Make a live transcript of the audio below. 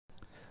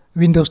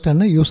Windows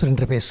 10 user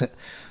interface.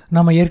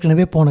 நம்ம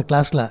ஏற்கனவே போன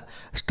கிளாஸில்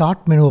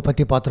ஸ்டார்ட் மெனுவை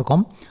பற்றி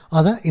பார்த்துருக்கோம்.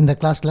 அதை இந்த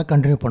கிளாஸில்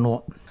கண்டினியூ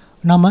பண்ணுவோம்.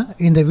 நம்ம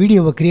இந்த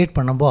வீடியோவை க்ரியேட்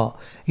பண்ணும்போது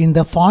இந்த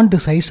ஃபாண்ட்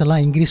சைஸ்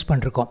எல்லாம் இன்க்ரீஸ்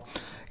பண்ணிருக்கோம்.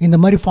 இந்த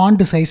மாதிரி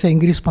ஃபாண்ட் சைஸை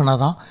இன்க்ரீஸ்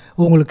பண்ணால் தான்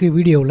உங்களுக்கு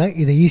வீடியோவில்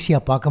இதை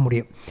ஈஸியாக பார்க்க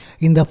முடியும்.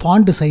 இந்த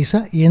ஃபாண்ட் சைஸை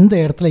எந்த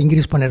இடத்துல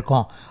இன்க்ரீஸ்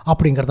பண்ணியிருக்கோம்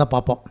அப்படிங்கிறத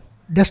பார்ப்போம்.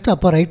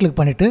 டெஸ்க்டாப்பை ரைட் கிளிக்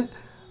பண்ணிவிட்டு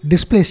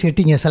டிஸ்பிளே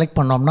செட்டிங்கை செலக்ட்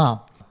பண்ணோம்னா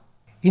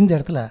இந்த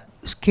இடத்துல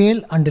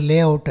ஸ்கேல் அண்ட் லே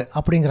அவுட்டு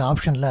அப்படிங்கிற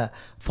ஆப்ஷனில்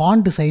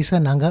ஃபாண்ட் சைஸை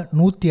நாங்கள்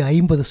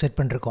 150 செட்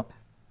பண்ணியிருக்கோம்.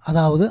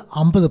 அதாவது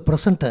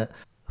 50%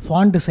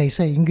 ஃபாண்ட்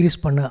சைஸை இன்க்ரீஸ்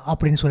பண்ணு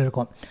அப்படின்னு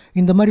சொல்லியிருக்கோம்.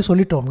 இந்த மாதிரி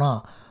சொல்லிட்டோம்னா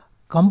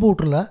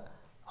கம்ப்யூட்டரில்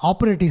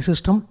ஆப்ரேட்டிங்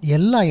சிஸ்டம்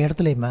எல்லா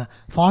இடத்துலையுமே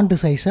ஃபாண்ட்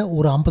சைஸை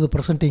ஒரு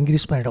 50%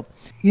 இன்க்ரீஸ் பண்ணிடும்.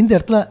 இந்த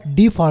இடத்துல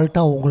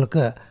டிஃபால்ட்டாக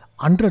உங்களுக்கு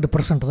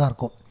 100% தான்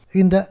இருக்கும்.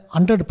 இந்த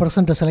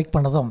 100% செலக்ட்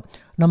பண்ணதும்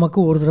நமக்கு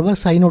ஒரு தடவை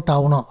சைன் அவுட்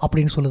ஆகணும்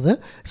அப்படின்னு சொல்லுது.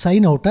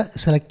 சைன் அவுட்டை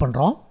செலக்ட்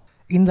பண்ணுறோம்.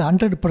 இந்த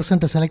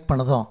 100% செலக்ட்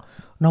பண்ணதும்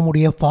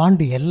நம்முடைய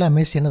ஃபாண்ட்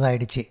எல்லாமே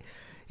சின்னதாகிடுச்சு.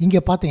 இங்கே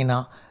பார்த்தீங்கன்னா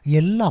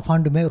எல்லா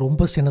ஃபாண்டுமே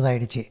ரொம்ப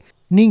சின்னதாகிடுச்சு.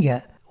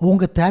 நீங்கள்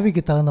உங்கள்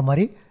தேவைக்கு தகுந்த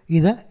மாதிரி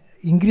இதை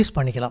இன்க்ரீஸ்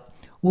பண்ணிக்கலாம்.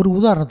 ஒரு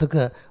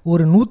உதாரணத்துக்கு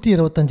ஒரு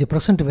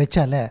 125%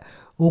 வச்சாலே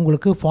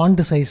உங்களுக்கு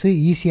ஃபாண்ட் சைஸு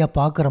ஈஸியாக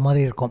பார்க்குற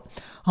மாதிரி இருக்கும்.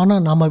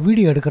 ஆனால் நம்ம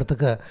வீடியோ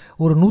எடுக்கிறதுக்கு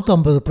ஒரு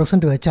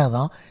 150%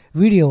 வச்சாதான்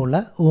வீடியோவில்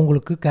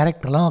உங்களுக்கு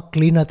கேரக்டர்லாம்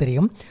க்ளீனாக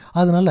தெரியும்.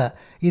 அதனால்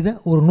இதை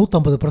ஒரு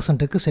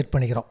 150%க்கு செட்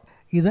பண்ணிக்கிறோம்.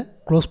 இதை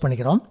க்ளோஸ்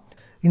பண்ணிக்கிறோம்.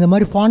 இந்த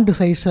மாதிரி ஃபாண்ட்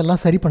சைஸ்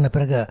எல்லாம் சரி பண்ண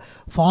பிறகு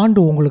ஃபாண்ட்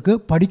உங்களுக்கு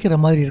படிக்கிற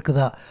மாதிரி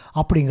இருக்குதா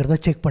அப்படிங்கிறத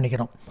செக்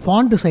பண்ணிக்கிறோம்.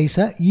 ஃபாண்ட்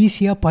சைஸை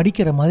ஈஸியாக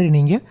படிக்கிற மாதிரி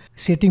நீங்கள்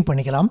செட்டிங்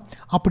பண்ணிக்கலாம்.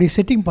 அப்படி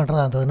செட்டிங்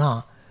பண்ணுறதா இருந்ததுன்னா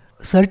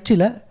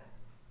சர்ச்சில்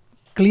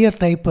கிளியர்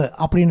டைப்பு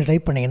அப்படின்னு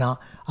டைப் பண்ணிங்கன்னா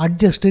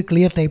அட்ஜஸ்ட்டு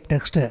கிளியர் டைப்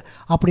டெக்ஸ்ட்டு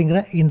அப்படிங்கிற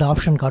இந்த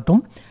ஆப்ஷன்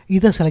காட்டும்.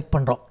 இதை செலக்ட்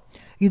பண்ணுறோம்.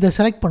 இதை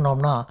செலக்ட்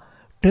பண்ணோம்னா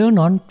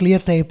டேர்ன் ஆன்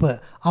கிளியர் டைப்பு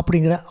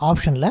அப்படிங்கிற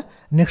ஆப்ஷனில்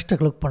நெக்ஸ்ட்டை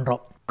கிளிக்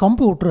பண்ணுறோம்.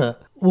 கம்ப்யூட்ரு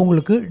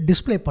உங்களுக்கு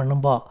டிஸ்பிளே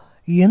பண்ணும்போ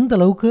எந்த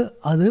அளவுக்கு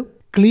அது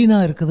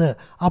க்ளீனாக இருக்குது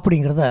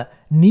அப்படிங்கிறத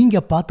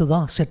நீங்கள் பார்த்து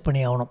தான் செட்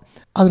பண்ணி ஆகணும்.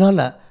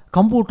 அதனால்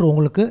கம்ப்யூட்டர்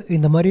உங்களுக்கு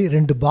இந்த மாதிரி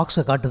 2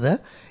 பாக்ஸை காட்டுது.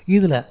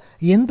 இதில்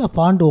எந்த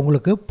ஃபாண்ட்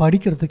உங்களுக்கு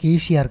படிக்கிறதுக்கு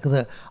ஈஸியாக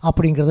இருக்குது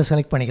அப்படிங்கிறத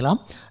செலக்ட் பண்ணிக்கலாம்.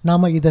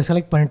 நாம் இதை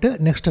செலக்ட் பண்ணிவிட்டு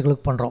நெக்ஸ்ட்டை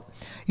கிளிக் பண்ணுறோம்.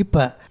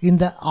 இப்போ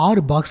இந்த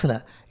 6 பாக்ஸில்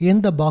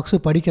எந்த பாக்ஸு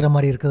படிக்கிற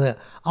மாதிரி இருக்குது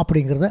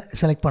அப்படிங்கிறத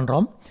செலக்ட்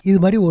பண்ணுறோம். இது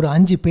மாதிரி ஒரு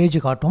 5 பேஜ்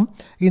காட்டும்.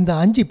 இந்த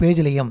 5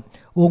 பேஜ்லேயும்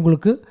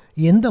உங்களுக்கு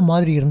எந்த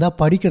மாதிரி இருந்தால்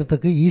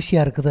படிக்கிறதுக்கு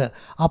ஈஸியாக இருக்குது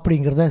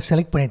அப்படிங்கிறத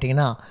செலக்ட்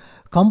பண்ணிட்டீங்கன்னா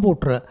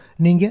கம்ப்யூட்டரு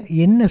நீங்கள்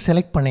என்ன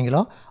செலக்ட்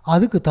பண்ணீங்களோ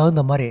அதுக்கு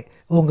தகுந்த மாதிரி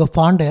உங்கள்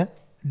ஃபாண்டை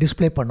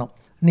டிஸ்பிளே பண்ணும்.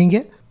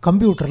 நீங்கள்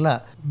கம்ப்யூட்டரில்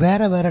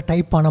வேறு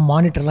டைப்பான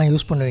மானிட்டர்லாம்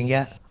யூஸ் பண்ணுவீங்க.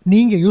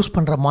 நீங்கள் யூஸ்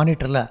பண்ணுற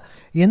மானிட்டரில்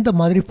எந்த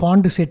மாதிரி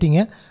ஃபாண்ட்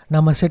செட்டிங்கை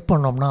நம்ம செட்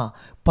பண்ணோம்னா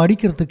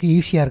படிக்கிறதுக்கு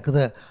ஈஸியாக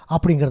இருக்குது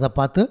அப்படிங்கிறத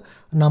பார்த்து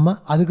நம்ம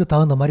அதுக்கு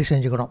தகுந்த மாதிரி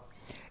செஞ்சுக்கணும்.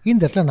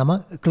 இந்த இடத்துல நம்ம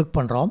கிளிக்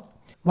பண்ணுறோம்.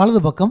 வலது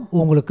பக்கம்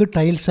உங்களுக்கு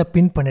டைல்ஸை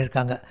பின்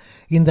பண்ணியிருக்காங்க.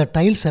 இந்த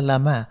டைல்ஸ்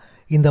எல்லாமே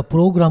இந்த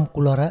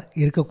ப்ரோக்ராம்குள்ளார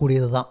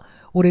இருக்கக்கூடியது தான்.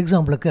 ஒரு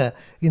எக்ஸாம்பிளுக்கு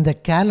இந்த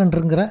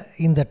கேலண்டருங்கிற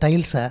இந்த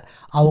டைல்ஸை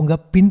அவங்க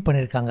பின்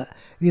பண்ணியிருக்காங்க.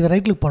 இதை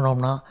ரைட் கிளிக்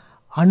பண்ணோம்னா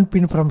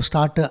அன்பின் ஃப்ரம்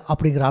ஸ்டார்ட்டு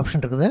அப்படிங்கிற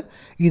ஆப்ஷன் இருக்குது.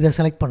 இதை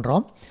செலக்ட்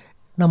பண்ணுறோம்.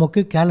 நமக்கு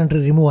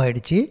கேலண்டர் ரிமூவ்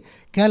ஆகிடுச்சு.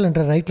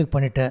 கேலண்டரை ரைட் கிளிக்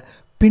பண்ணிவிட்டு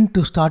பின்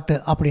டு ஸ்டார்ட்டு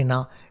அப்படின்னா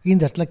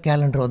இந்த இடத்துல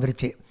கேலண்டர்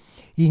வந்துடுச்சு.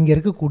 இங்கே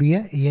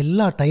இருக்கக்கூடிய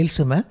எல்லா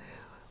டைல்ஸுமே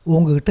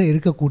உங்கள்கிட்ட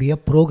இருக்கக்கூடிய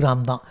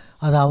ப்ரோக்ராம் தான்.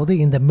 அதாவது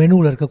இந்த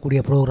மெனுவில் இருக்கக்கூடிய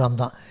ப்ரோக்ராம்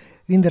தான்.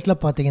 இந்த இடத்துல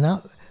பார்த்தீங்கன்னா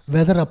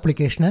வெதர்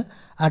அப்ளிகேஷனை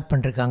ஆட்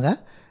பண்ணியிருக்காங்க.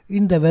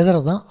 இந்த வெதரை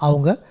தான்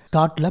அவங்க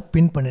ஸ்டார்ட்டில்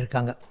பின்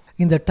பண்ணியிருக்காங்க.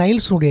 இந்த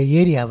டைல்ஸுடைய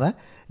ஏரியாவை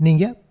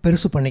நீங்கள்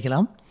பெருசு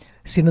பண்ணிக்கலாம்,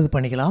 சின்னது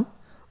பண்ணிக்கலாம்.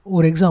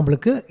 ஒரு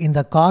எக்ஸாம்பிளுக்கு இந்த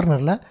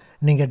கார்னரில்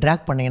நீங்கள்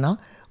ட்ராக் பண்ணிங்கன்னா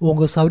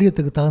உங்கள்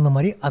சௌரியத்துக்கு தகுந்த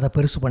மாதிரி அதை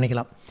பெருசு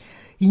பண்ணிக்கலாம்.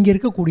 இங்கே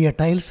இருக்கக்கூடிய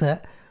டைல்ஸை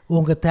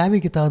உங்கள்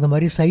தேவைக்கு தகுந்த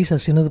மாதிரி சைஸை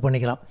சின்னது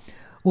பண்ணிக்கலாம்.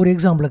 ஒரு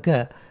எக்ஸாம்பிளுக்கு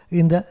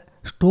இந்த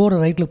ஸ்டோரை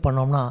ரைட் கிளிக்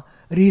பண்ணோம்னா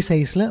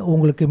ரீசைஸில்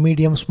உங்களுக்கு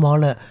மீடியம்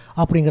ஸ்மாலு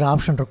அப்படிங்கிற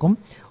ஆப்ஷன் இருக்கும்.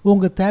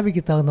 உங்கள்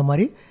தேவைக்கு தகுந்த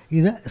மாதிரி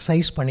இதை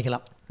சைஸ்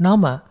பண்ணிக்கலாம்.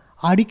 நாம்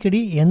அடிக்கடி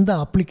எந்த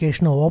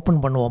அப்ளிகேஷனை ஓப்பன்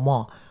பண்ணுவோமோ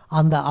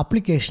அந்த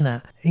அப்ளிகேஷனை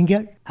இங்கே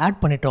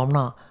ஆட்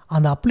பண்ணிட்டோம்னா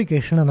அந்த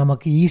அப்ளிகேஷனை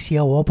நமக்கு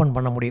ஈஸியாக ஓப்பன்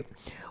பண்ண முடியும்.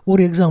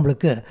 ஒரு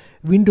எக்ஸாம்பிளுக்கு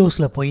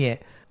விண்டோஸில் போய்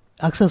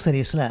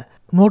அக்சசரிஸில்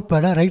நோட்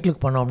பேடை ரைட்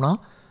கிளிக் பண்ணோம்னா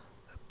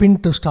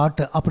பின் டு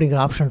ஸ்டார்ட் அப்படிங்கிற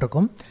ஆப்ஷன்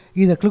இருக்கும்.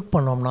 இதை கிளிக்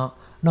பண்ணோம்னா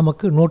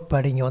நமக்கு நோட்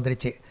பேடு இங்கே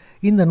வந்துடுச்சு.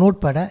 இந்த நோட்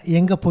பேடை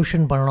எங்கே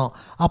பொசிஷன் பண்ணணும்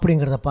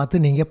அப்படிங்கிறத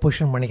பார்த்து நீங்கள்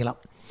பொசிஷன் பண்ணிக்கலாம்.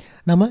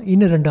 நம்ம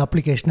இன்னும் 2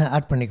 அப்ளிகேஷனை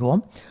ஆட்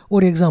பண்ணிக்குவோம்.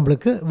 ஒரு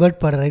எக்ஸாம்பிளுக்கு வேர்ட்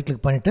பேடை ரைட்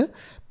கிளிக் பண்ணிவிட்டு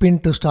பின்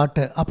டு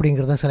ஸ்டார்ட்டு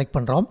அப்படிங்கிறத செலக்ட்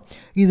பண்ணுறோம்.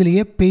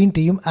 இதுலேயே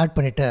பெயிண்ட்டையும் ஆட்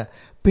பண்ணிவிட்டு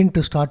பின்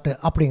டு ஸ்டார்ட்டு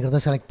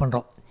அப்படிங்கிறத செலக்ட்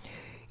பண்ணுறோம்.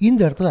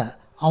 இந்த இடத்துல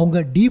அவங்க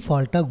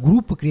டிஃபால்ட்டாக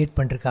குரூப்பு க்ரியேட்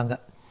பண்ணியிருக்காங்க.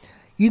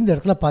 இந்த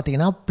இடத்துல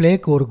பார்த்தீங்கன்னா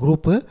ப்ளேக்கு ஒரு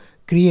குரூப்பு,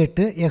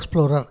 க்ரியேட்டு,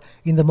 எக்ஸ்ப்ளோரர்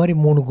இந்த மாதிரி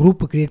 3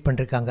 குரூப்பு க்ரியேட்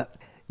பண்ணியிருக்காங்க.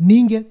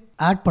 நீங்கள்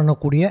ஆட்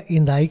பண்ணக்கூடிய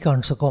இந்த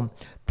ஐகான்ஸுக்கும்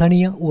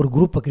தனியாக ஒரு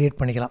குரூப்பை க்ரியேட்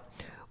பண்ணிக்கலாம்.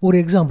 ஒரு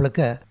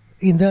எக்ஸாம்பிளுக்கு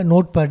இந்த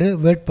நோட் பேடு,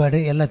 வேர்ட் பேடு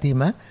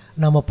எல்லாத்தையுமே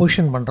நம்ம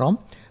பொசிஷன் பண்ணுறோம்.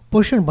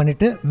 பொசிஷன்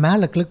பண்ணிவிட்டு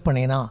மேலே கிளிக்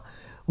பண்ணிங்கன்னா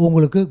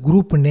உங்களுக்கு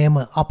குரூப்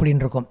நேமு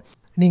அப்படின்னு இருக்கும்.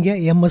 நீங்கள்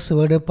MS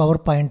word,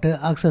 power point,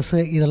 access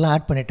இதெல்லாம்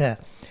ஆட் பண்ணிவிட்டு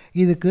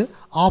இதுக்கு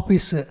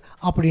ஆஃபீஸு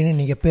அப்படின்னு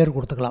நீங்கள் பேர்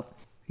கொடுத்துக்கலாம்.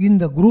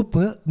 இந்த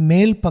குரூப்பு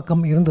மேல்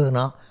பக்கம்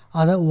இருந்ததுன்னா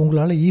அதை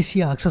உங்களால்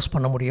ஈஸியாக அக்சஸ்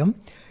பண்ண முடியும்.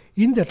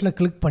 இந்த இடத்துல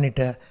கிளிக்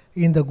பண்ணிவிட்டு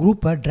இந்த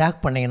குரூப்பை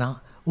ட்ராக் பண்ணிங்கன்னா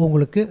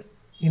உங்களுக்கு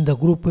இந்த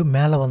குரூப்பு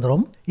மேலே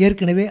வந்துடும்.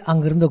 ஏற்கனவே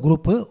அங்கே இருந்த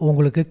குரூப்பு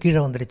உங்களுக்கு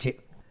கீழே வந்துடுச்சு.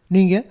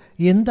 நீங்கள்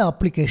எந்த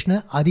அப்ளிகேஷனை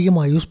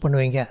அதிகமாக யூஸ்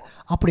பண்ணுவீங்க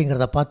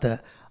அப்படிங்கிறத பார்த்து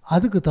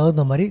அதுக்கு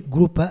தகுந்த மாதிரி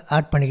குரூப்பை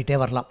ஆட் பண்ணிக்கிட்டே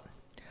வரலாம்.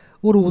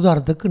 ஒரு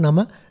உதாரணத்துக்கு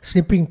நம்ம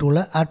ஸ்னிப்பிங்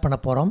டூலை ஆட் பண்ண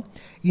போகிறோம்.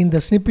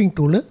 இந்த ஸ்னிப்பிங்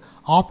டூலு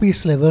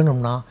ஆஃபீஸில்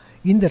வேணும்னா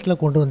இந்த இடத்துல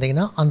கொண்டு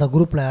வந்தீங்கன்னா அந்த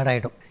குரூப்பில் ஆட்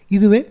ஆகிடும்.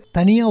 இதுவே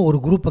தனியாக ஒரு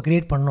குரூப்பை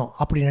க்ரியேட் பண்ணணும்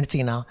அப்படின்னு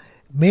நினச்சிங்கன்னா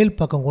மேல்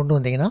பக்கம் கொண்டு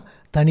வந்தீங்கன்னா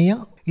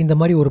தனியாக இந்த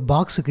மாதிரி ஒரு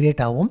பாக்ஸ்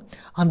க்ரியேட் ஆகும்.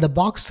 அந்த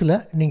பாக்ஸில்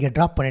நீங்கள்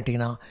ட்ராப்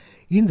பண்ணிட்டீங்கன்னா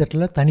இந்த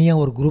இடத்துல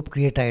தனியாக ஒரு குரூப்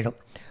க்ரியேட் ஆகிடும்.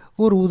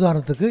 ஒரு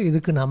உதாரணத்துக்கு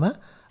இதுக்கு நாம்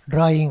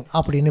ட்ராயிங்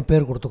அப்படின்னு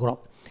பேர் கொடுத்துக்குறோம்.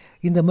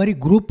 இந்த மாதிரி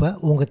குரூப்பை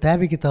உங்கள்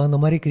தேவைக்கு தகுந்த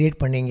மாதிரி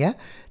க்ரியேட் பண்ணிங்க.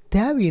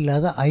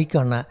 தேவையில்லாத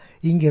ஐக்கானை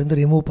இங்கேருந்து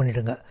ரிமூவ்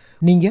பண்ணிவிடுங்க.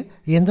 நீங்கள்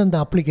எந்தெந்த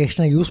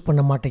அப்ளிகேஷனை யூஸ்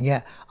பண்ண மாட்டீங்க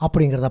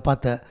அப்படிங்கிறத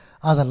பார்த்து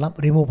அதெல்லாம்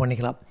ரிமூவ்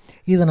பண்ணிக்கலாம்.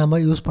 இதை நம்ம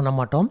யூஸ் பண்ண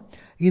மாட்டோம்.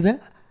 இதை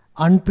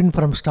அன்பின்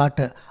ஃப்ரம்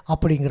ஸ்டார்ட்டு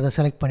அப்படிங்கிறத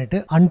செலக்ட் பண்ணிவிட்டு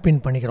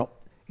அன்பின் பண்ணிக்கிறோம்.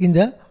 இந்த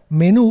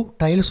மெனு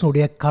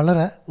டைல்ஸுடைய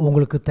கலரை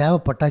உங்களுக்கு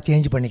தேவைப்பட்டால்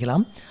சேஞ்ச்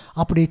பண்ணிக்கலாம்.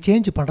 அப்படி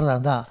சேஞ்ச் பண்ணுறதா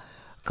இருந்தால்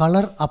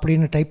கலர்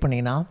அப்படின்னு டைப்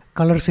பண்ணிங்கன்னா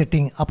கலர்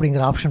செட்டிங்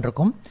அப்படிங்கிற ஆப்ஷன்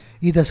இருக்கும்.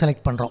 இதை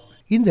செலக்ட் பண்ணுறோம்.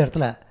 இந்த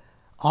இடத்துல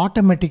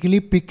ஆட்டோமேட்டிக்கலி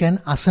பிக்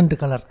அண்ட் அசன்ட்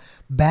கலர்,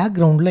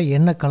 பேக்ரவுண்டில்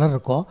என்ன கலர்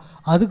இருக்கோ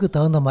அதுக்கு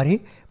தகுந்த மாதிரி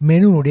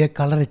மெனுனுடைய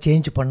கலரை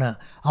சேஞ்ச் பண்ண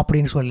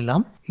அப்படின்னு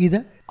சொல்லலாம். இதை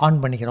ஆன்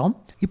பண்ணிக்கிறோம்.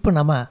 இப்போ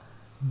நம்ம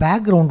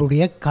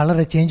பேக்ரவுண்டுடைய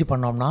கலரை சேஞ்ச்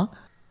பண்ணோம்னா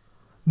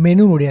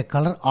மெனுனுடைய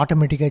கலர்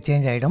ஆட்டோமேட்டிக்காக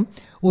சேஞ்ச் ஆகிடும்.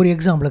 ஒரு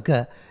எக்ஸாம்பிளுக்கு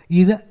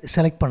இதை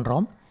செலக்ட்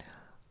பண்ணுறோம்.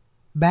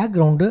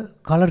 பேக்ரவுண்டு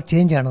கலர்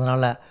சேஞ்ச்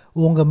ஆனதுனால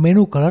உங்கள்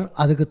மெனு கலர்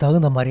அதுக்கு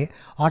தகுந்த மாதிரி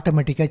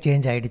ஆட்டோமேட்டிக்காக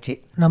சேஞ்ச் ஆகிடுச்சு.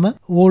 நம்ம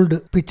ஓல்டு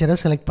பிக்சரை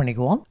செலக்ட்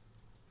பண்ணிக்குவோம்.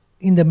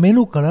 இந்த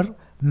மெனு கலர்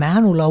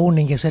மேனுவலாகவும்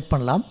நீங்கள் செட்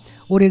பண்ணலாம்.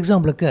 ஒரு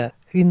எக்ஸாம்பிளுக்கு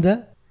இந்த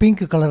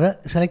பிங்க் கலரை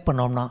செலக்ட்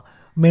பண்ணோம்னா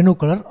மெனு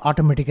கலர்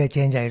ஆட்டோமேட்டிக்காக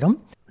சேஞ்ச் ஆகிடும்.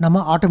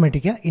 நம்ம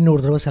ஆட்டோமேட்டிக்காக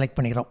இன்னொரு தடவை செலக்ட்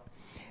பண்ணிக்கிறோம்.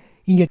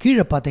 இங்கே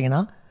கீழே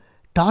பார்த்தீங்கன்னா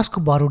டாஸ்க்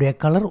பாருடைய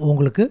கலர்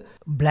உங்களுக்கு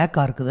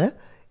பிளாக்காக இருக்குது.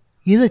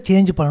 இதை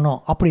சேஞ்ச் பண்ணணும்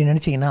அப்படின்னு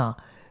நினச்சிங்கன்னா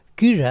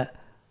கீழே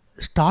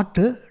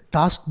ஸ்டார்ட்டு,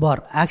 டாஸ்க்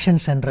பார்,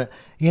 ஆக்ஷன் சென்டர்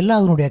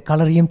எல்லாத்தினுடைய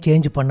கலரையும்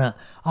சேஞ்ச் பண்ண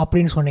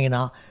அப்படின்னு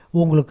சொன்னீங்கன்னா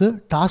உங்களுக்கு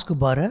டாஸ்க்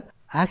பாரு,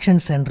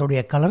 ஆக்ஷன்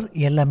சென்டருடைய கலர்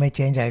எல்லாமே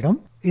சேஞ்ச் ஆகிடும்.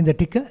 இந்த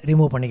டிக்கை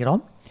ரிமூவ்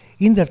பண்ணிக்கிறோம்.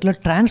 இந்த இடத்துல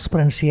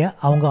டிரான்ஸ்பரன்சியை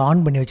அவங்க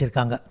ஆன் பண்ணி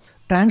வச்சுருக்காங்க.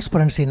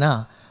 டிரான்ஸ்பரன்சினா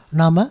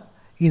நாம்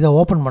இதை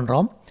ஓப்பன்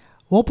பண்ணுறோம்.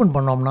 ஓப்பன்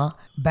பண்ணோம்னா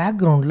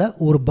பேக்ரவுண்டில்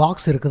ஒரு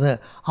பாக்ஸ் இருக்குது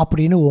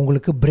அப்படின்னு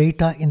உங்களுக்கு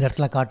பிரைட்டாக இந்த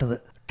இடத்துல காட்டுது.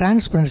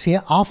 டிரான்ஸ்பரன்சியை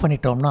ஆஃப்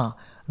பண்ணிட்டோம்னா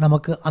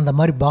நமக்கு அந்த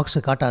மாதிரி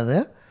பாக்ஸு காட்டாது.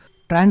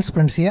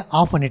 டிரான்ஸ்பரன்சியை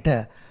ஆஃப் பண்ணிவிட்டு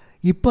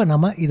இப்போ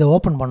நம்ம இதை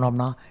ஓப்பன்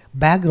பண்ணோம்னா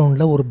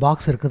பேக்ரவுண்டில் ஒரு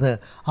பாக்ஸ் இருக்குது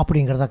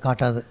அப்படிங்கிறத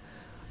காட்டாது.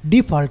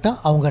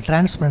 டிஃபால்ட்டாக அவங்க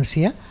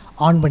டிரான்ஸ்பரன்சியை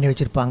ஆன் பண்ணி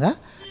வச்சுருப்பாங்க.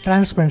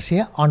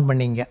 டிரான்ஸ்பரன்சியை ஆன்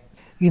பண்ணிங்க.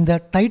 இந்த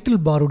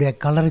டைட்டில் பாருடைய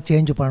கலரை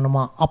சேஞ்ச்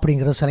பண்ணணுமா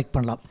அப்படிங்கிறத செலக்ட்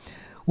பண்ணலாம்.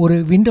 ஒரு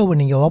விண்டோவை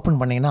நீங்கள் ஓப்பன்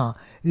பண்ணிங்கன்னா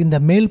இந்த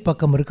மேல்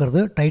பக்கம்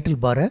இருக்கிறது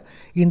டைட்டில் பாரு.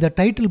 இந்த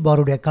டைட்டில்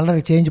பாருடைய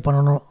கலரை சேஞ்ச்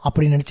பண்ணணும்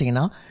அப்படின்னு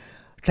நினச்சிங்கன்னா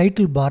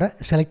டைட்டில் பாரை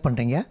செலக்ட்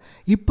பண்ணுறீங்க.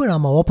 இப்போ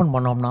நம்ம ஓப்பன்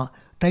பண்ணோம்னா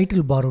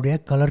டைட்டில் பாருடைய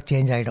கலர்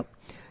சேஞ்ச் ஆகிடும்.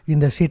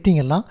 இந்த செட்டிங்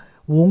எல்லாம்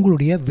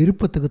உங்களுடைய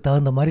விருப்பத்துக்கு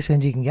தகுந்த மாதிரி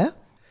செஞ்சுக்கிங்க.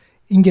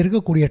 இங்கே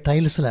இருக்கக்கூடிய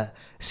டைல்ஸில்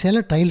சில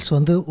டைல்ஸ்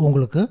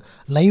உங்களுக்கு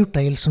லைவ்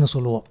டைல்ஸ்னு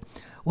சொல்லுவோம்.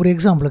 ஒரு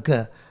எக்ஸாம்பிளுக்கு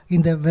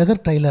இந்த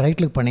வெதர் டைலை ரைட்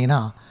கிளிக்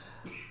பண்ணிங்கன்னா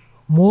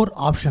மோர்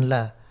ஆப்ஷனில்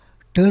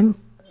டர்ன்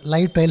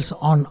லைவ் டைல்ஸ்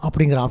ஆன்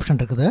அப்படிங்கிற ஆப்ஷன்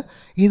இருக்குது.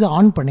 இதை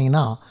ஆன்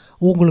பண்ணிங்கன்னா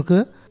உங்களுக்கு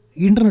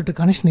இன்டர்நெட்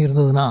கனெக்ஷன்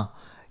இருந்ததுன்னா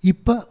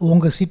இப்போ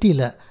உங்கள்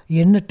சிட்டியில்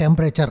என்ன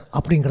டெம்பரேச்சர்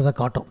அப்படிங்கிறத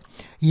காட்டும்.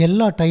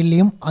 எல்லா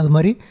டைல்லையும் அது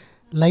மாதிரி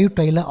லைவ்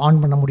டைலை ஆன்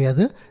பண்ண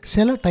முடியாது.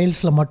 சில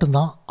டைல்ஸில்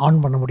மட்டும்தான்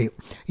ஆன் பண்ண முடியும்.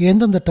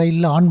 எந்தெந்த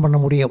டைலில் ஆன் பண்ண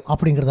முடியும்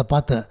அப்படிங்கிறத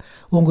பார்த்து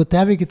உங்கள்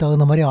தேவைக்கு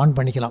தகுந்த மாதிரி ஆன்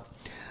பண்ணிக்கலாம்.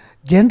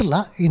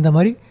 ஜென்ரலாக இந்த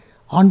மாதிரி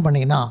ஆன்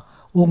பண்ணிங்கன்னா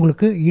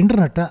உங்களுக்கு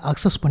இன்டர்நெட்டை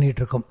அக்சஸ்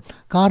பண்ணிகிட்ருக்கும்.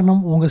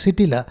 காரணம் உங்கள்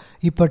சிட்டியில்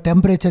இப்போ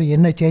டெம்பரேச்சர்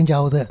என்ன சேஞ்ச்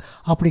ஆகுது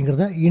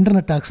அப்படிங்கிறத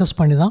இன்டர்நெட்டை அக்சஸ்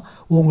பண்ணி தான்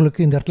உங்களுக்கு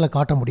இந்த இடத்துல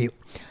காட்ட முடியும்.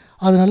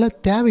 அதனால்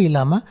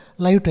தேவையில்லாமல்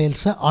லைவ்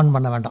டைல்ஸை ஆன்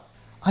பண்ண வேண்டாம்.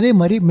 அதே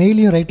மாதிரி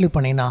மெயிலையும் ரைட் கிளிக்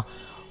பண்ணிங்கன்னா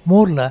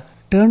மோரில்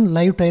டர்ன்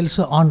லைவ்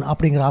டைல்ஸ் ஆன்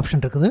அப்படிங்கிற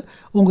ஆப்ஷன் இருக்குது.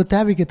 உங்கள்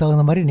தேவைக்கு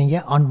தகுந்த மாதிரி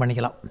நீங்கள் ஆன்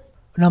பண்ணிக்கலாம்.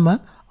 நம்ம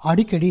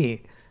அடிக்கடி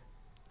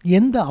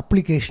எந்த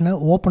அப்ளிகேஷனை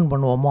ஓப்பன்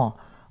பண்ணுவோமோ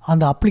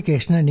அந்த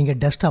அப்ளிகேஷனை நீங்கள்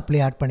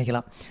டெஸ்க்டாப்லேயே ஆட்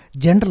பண்ணிக்கலாம்.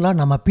 ஜென்ரலாக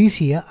நம்ம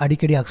பிசியை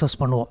அடிக்கடி அக்சஸ்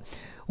பண்ணுவோம்.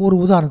 ஒரு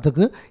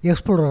உதாரணத்துக்கு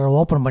எக்ஸ்ப்ளோரரை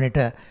ஓப்பன்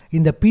பண்ணிவிட்டு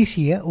இந்த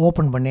பிசியை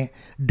ஓப்பன் பண்ணி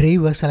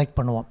ட்ரைவை செலக்ட்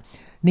பண்ணுவோம்.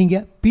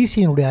 நீங்கள்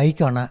பிசியினுடைய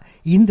ஐக்கானை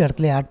இந்த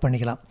இடத்துல ஆட்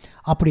பண்ணிக்கலாம்.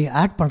 அப்படி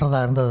ஆட் பண்ணுறதா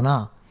இருந்ததுன்னா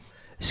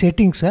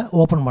செட்டிங்ஸை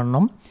ஓப்பன்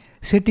பண்ணணும்.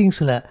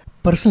 செட்டிங்ஸில்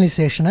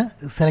பர்சனலைசேஷனை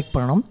செலக்ட்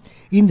பண்ணணும்.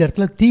 இந்த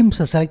இடத்துல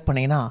தீம்ஸை செலக்ட்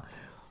பண்ணிங்கன்னா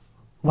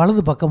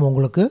வலது பக்கம்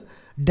உங்களுக்கு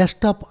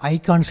டெஸ்க்டாப்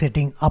ஐகான்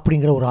செட்டிங்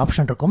அப்படிங்கிற ஒரு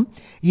ஆப்ஷன் இருக்கும்.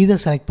 இதை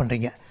செலக்ட்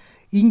பண்ணுறீங்க.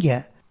 இங்கே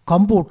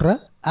கம்ப்யூட்டரை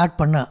ஆட்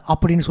பண்ண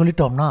அப்படின்னு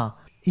சொல்லிட்டோம்னா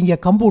இங்கே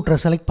கம்ப்யூட்டரை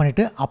செலக்ட்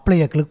பண்ணிவிட்டு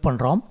அப்ளையை கிளிக்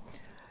பண்ணுறோம்.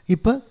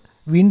 இப்போ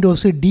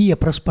விண்டோஸு டியை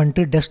ப்ரெஸ்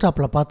பண்ணிட்டு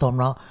டெஸ்க்டாப்பில்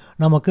பார்த்தோம்னா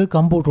நமக்கு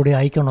கம்ப்யூட்டருடைய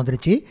ஐக்கான்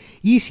வந்துடுச்சு.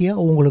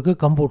 ஈஸியாக உங்களுக்கு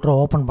கம்ப்யூட்டரை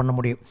ஓப்பன் பண்ண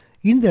முடியும்.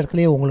 இந்த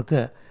இடத்துலையே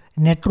உங்களுக்கு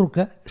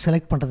நெட்வொர்க்கை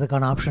செலக்ட்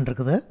பண்ணுறதுக்கான ஆப்ஷன்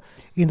இருக்குது.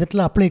 இந்த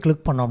இடத்துல அப்ளை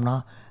கிளிக் பண்ணோம்னா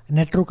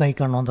நெட்வொர்க்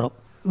ஐக்கான் வந்துடும்.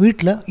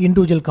 வீட்டில்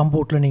இண்டிவிஜுவல்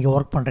கம்ப்யூட்டரில் நீங்கள்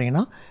ஒர்க்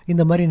பண்ணுறீங்கன்னா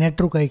இந்த மாதிரி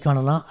நெட்வொர்க்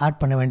ஐக்கானெல்லாம் ஆட்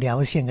பண்ண வேண்டிய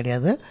அவசியம்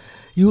கிடையாது.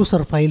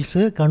 யூசர்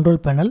ஃபைல்ஸு,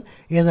 கண்ட்ரோல் பேனல்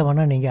எதை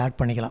வேணால் நீங்கள் ஆட்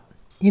பண்ணிக்கலாம்.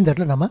 இந்த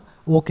இடத்துல நம்ம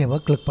ஓகேவை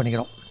கிளிக்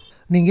பண்ணிக்கிறோம்.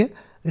 நீங்கள்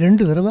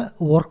 2 தடவை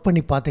ஒர்க்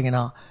பண்ணி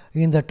பார்த்தீங்கன்னா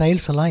இந்த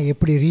டைல்ஸ் எல்லாம்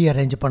எப்படி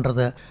ரீஅரேஞ்ச்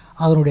பண்ணுறது,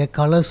 அதனுடைய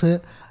கலர்ஸு,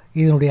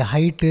 இதனுடைய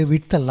ஹைட்டு,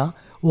 விட்த்தெல்லாம்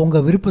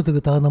உங்கள்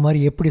விருப்பத்துக்கு தகுந்த மாதிரி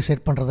எப்படி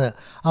செட் பண்ணுறது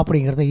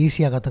அப்படிங்கிறத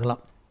ஈஸியாக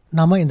கற்றுக்கலாம்.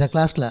 நம்ம இந்த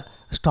கிளாஸில்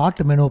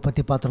ஸ்டார்ட் மெனுவை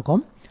பற்றி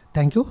பார்த்துருக்கோம்.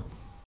 தேங்க்யூ.